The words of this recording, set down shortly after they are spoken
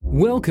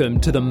Welcome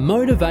to the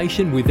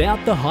Motivation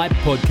Without the Hype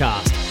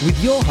podcast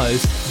with your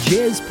host,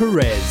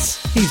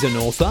 Perez. He's an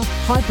author,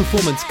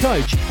 high-performance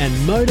coach, and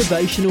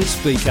motivational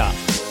speaker.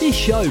 This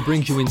show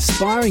brings you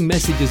inspiring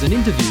messages and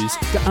interviews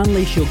to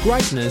unleash your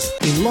greatness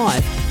in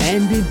life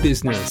and in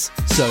business.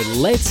 So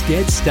let's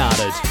get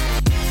started.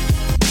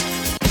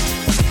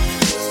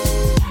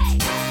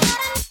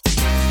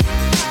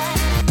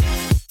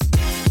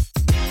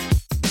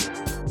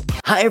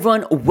 Hi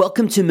everyone,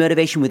 welcome to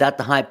Motivation Without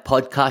the Hype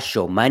podcast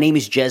show. My name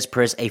is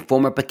Perez, a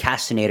former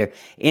procrastinator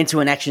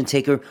into an action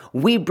taker.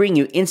 We bring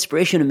you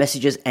inspirational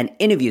messages and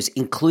interviews,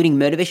 including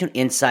motivational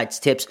insights,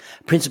 tips,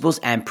 principles,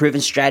 and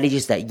proven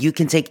strategies that you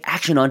can take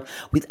action on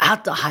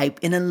without the hype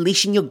in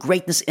unleashing your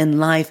greatness in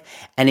life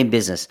and in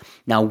business.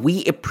 Now,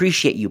 we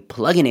appreciate you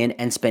plugging in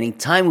and spending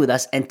time with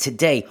us. And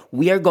today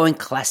we are going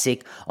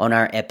classic on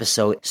our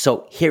episode.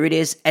 So here it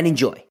is and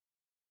enjoy.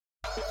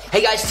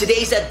 Hey guys,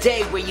 today's that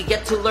day where you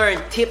get to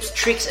learn tips,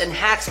 tricks, and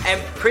hacks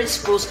and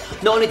principles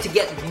not only to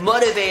get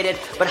motivated,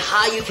 but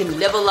how you can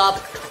level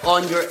up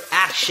on your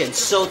action.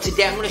 So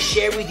today I'm going to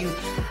share with you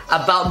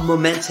about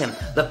momentum,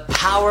 the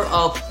power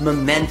of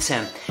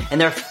momentum. And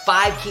there are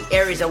 5 key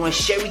areas I want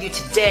to share with you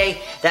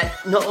today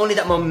that not only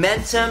that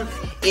momentum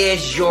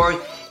is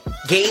your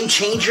game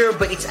changer,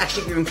 but it's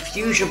actually your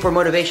infusion for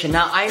motivation.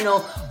 Now, I know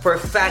for a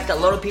fact that a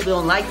lot of people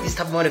don't like this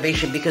type of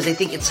motivation because they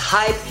think it's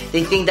hype,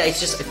 they think that it's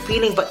just a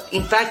feeling, but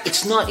in fact,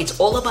 it's not. It's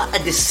all about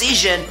a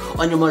decision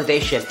on your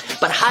motivation.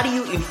 But how do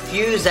you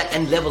infuse that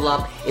and level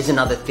up is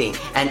another thing,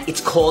 and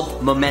it's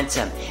called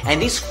momentum.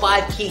 And these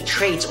 5 key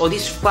traits or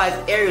these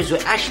 5 areas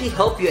will actually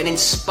help you and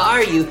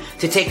inspire you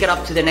to take it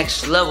up to the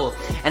next level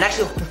and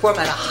actually perform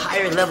at a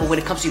higher level when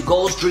it comes to your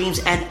goals, dreams,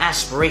 and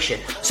aspiration.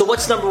 So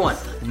what's number 1?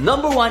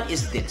 Number 1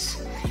 is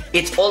this.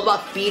 It's all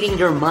about feeding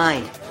your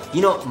mind.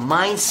 You know,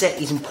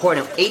 mindset is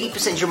important.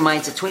 80% is your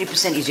mindset,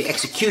 20% is your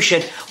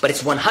execution, but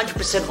it's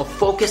 100% of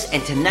focus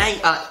and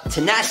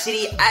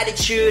tenacity,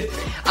 attitude,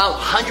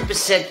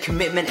 100%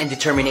 commitment and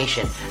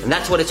determination. And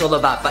that's what it's all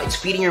about. But it's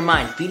feeding your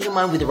mind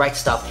with the right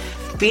stuff,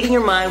 feeding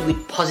your mind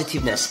with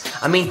positiveness.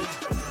 I mean,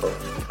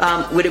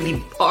 whether it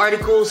be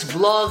articles,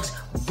 blogs,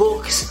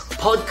 books,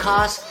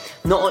 podcasts,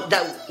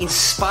 that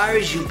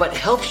inspires you but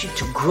helps you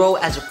to grow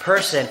as a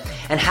person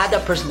and have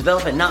that personal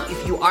development. Now,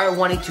 if you are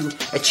wanting to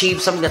achieve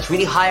something that's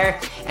really higher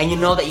and you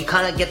know that you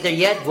cannot get there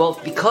yet,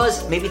 well,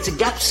 because maybe it's a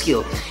gap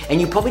skill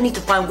and you probably need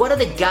to find what are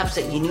the gaps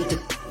that you need to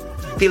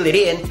fill it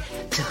in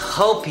to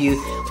help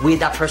you with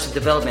that personal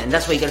development. And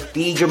that's why you gotta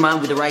feed your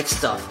mind with the right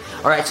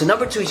stuff. Alright, so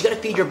number 2 is you gotta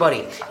feed your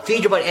body.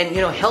 Feed your body, and you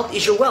know, health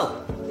is your wealth.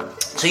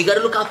 So you gotta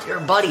look after your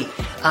body.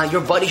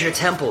 Your body's your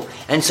temple.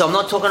 And so I'm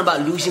not talking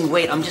about losing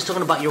weight. I'm just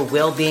talking about your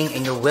well-being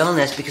and your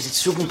wellness, because it's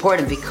super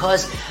important,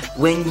 because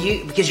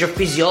your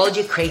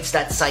physiology creates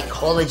that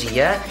psychology,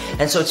 yeah?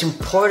 And so it's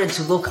important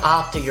to look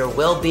after your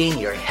well-being,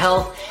 your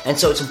health, and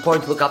so it's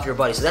important to look after your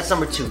body. So that's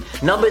number 2.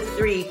 Number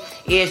 3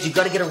 is you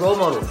gotta get a role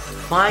model.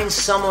 Find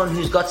someone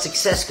who's got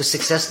success, because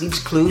success leaves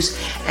clues,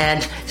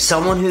 and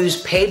someone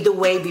who's paved the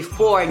way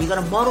before, and you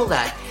gotta model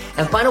that.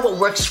 And find out what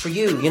works for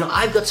you. You know,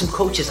 I've got some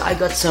coaches, I've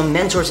got some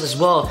mentors as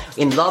well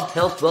in love,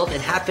 health, wealth,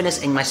 and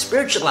happiness in my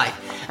spiritual life.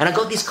 And I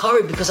got these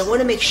covered because I want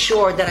to make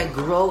sure that I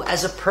grow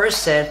as a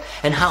person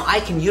and how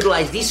I can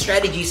utilize these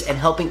strategies and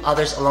helping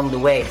others along the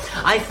way.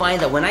 I find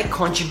that when I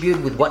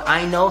contribute with what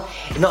I know,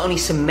 it not only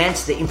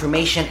cements the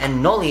information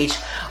and knowledge,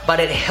 but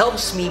it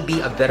helps me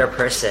be a better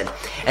person.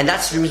 And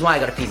that's the reason why I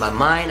got to feed my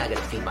mind, I got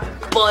to feed my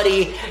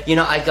body, you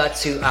know, I got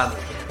to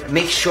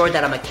make sure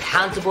that I'm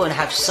accountable and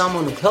have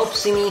someone who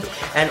helps me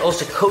and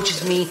also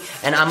coaches me,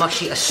 and I'm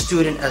actually a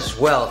student as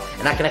well,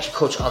 and I can actually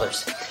coach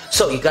others.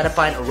 So you gotta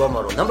find a role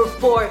model. Number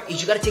 4 is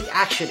you gotta take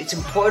action. It's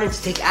important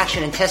to take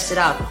action and test it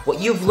out.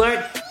 What you've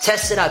learned,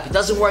 test it out. If it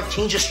doesn't work,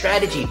 change your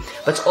strategy.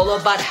 But it's all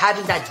about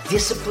having that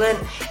discipline.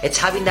 It's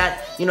having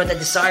that, you know, that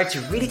desire to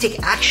really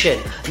take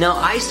action. Now,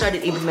 I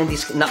started implementing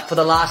this for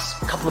the last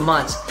couple of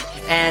months,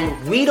 and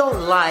we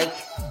don't like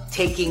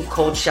taking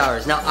cold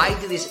showers. Now, I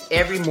do this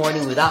every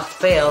morning without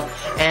fail,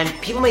 and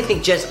people may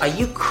think, Jez, are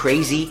you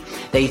crazy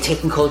that you're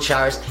taking cold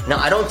showers? Now,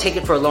 I don't take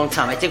it for a long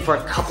time. I take it for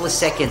a couple of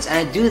seconds,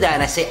 and I do that,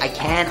 and I say, I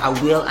can, I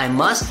will, I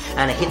must,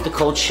 and I hit the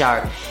cold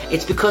shower.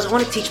 It's because I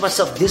want to teach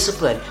myself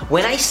discipline.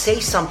 When I say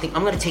something,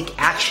 I'm going to take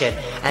action,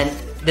 and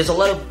there's a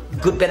lot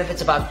of good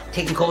benefits about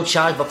taking cold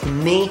showers, but for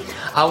me,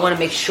 I want to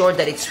make sure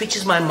that it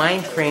switches my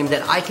mind frame,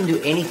 that I can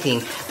do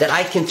anything, that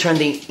I can turn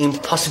the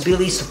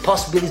impossibilities to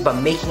possibilities by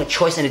making a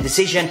choice and a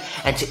decision,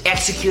 and to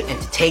execute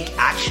and to take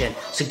action.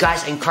 So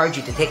guys, I encourage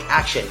you to take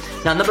action.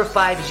 Now, number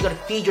 5 is you got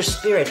to feed your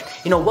spirit.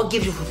 You know, what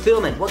gives you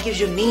fulfillment? What gives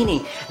you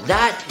meaning?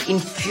 That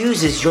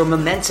infuses your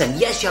momentum.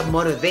 Yes, you have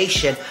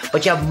motivation,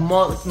 but you have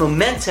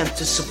momentum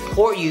to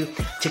support you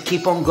to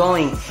keep on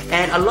going.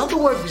 And I love the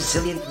word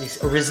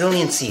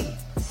resiliency.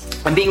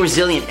 And being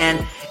resilient,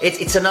 and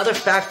it's another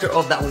factor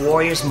of that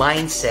warrior's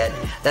mindset,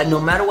 that no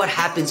matter what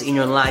happens in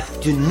your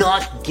life, do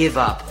not give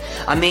up.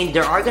 I mean,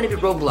 there are going to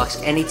be roadblocks,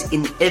 and it's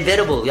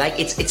inevitable. Like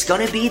it's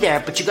going to be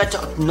there, but you got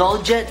to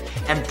acknowledge it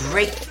and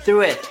break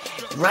through it.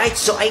 right?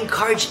 So I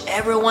encourage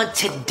everyone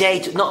today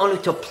to not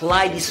only to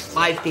apply these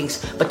 5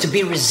 things, but to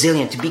be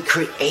resilient, to be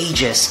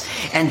courageous,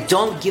 and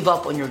don't give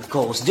up on your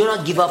goals. Do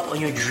not give up on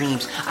your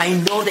dreams. I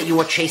know that you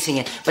are chasing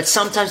it, but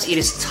sometimes it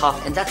is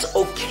tough, and that's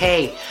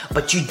okay.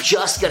 But you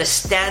just gotta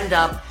stand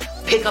up,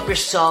 pick up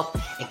yourself,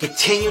 and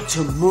continue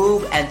to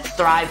move and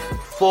thrive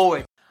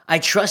forward. I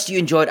trust you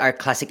enjoyed our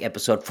classic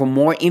episode. For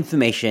more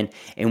information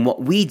in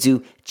what we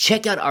do,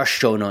 check out our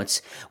show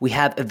notes. We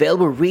have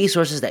available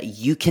resources that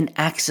you can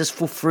access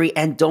for free.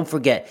 And don't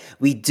forget,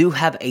 we do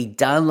have a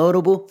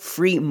downloadable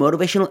free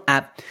motivational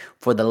app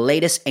for the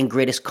latest and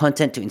greatest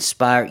content to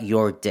inspire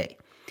your day.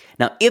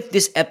 Now, if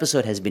this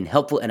episode has been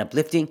helpful and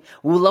uplifting,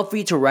 we would love for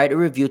you to write a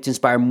review to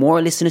inspire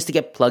more listeners to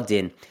get plugged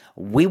in.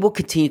 We will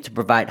continue to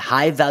provide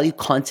high-value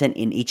content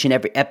in each and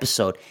every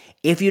episode.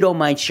 If you don't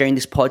mind sharing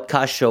this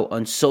podcast show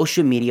on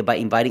social media by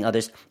inviting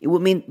others, it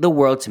would mean the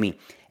world to me.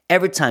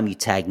 Every time you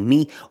tag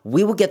me,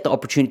 we will get the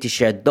opportunity to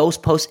share those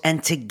posts,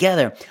 and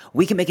together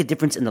we can make a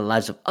difference in the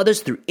lives of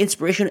others through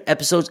inspirational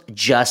episodes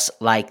just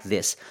like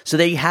this. So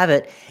there you have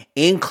it.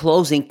 In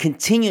closing,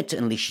 continue to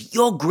unleash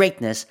your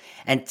greatness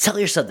and tell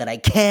yourself that I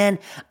can,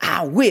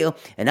 I will,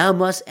 and I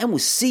must, and we'll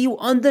see you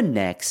on the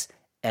next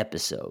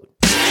episode.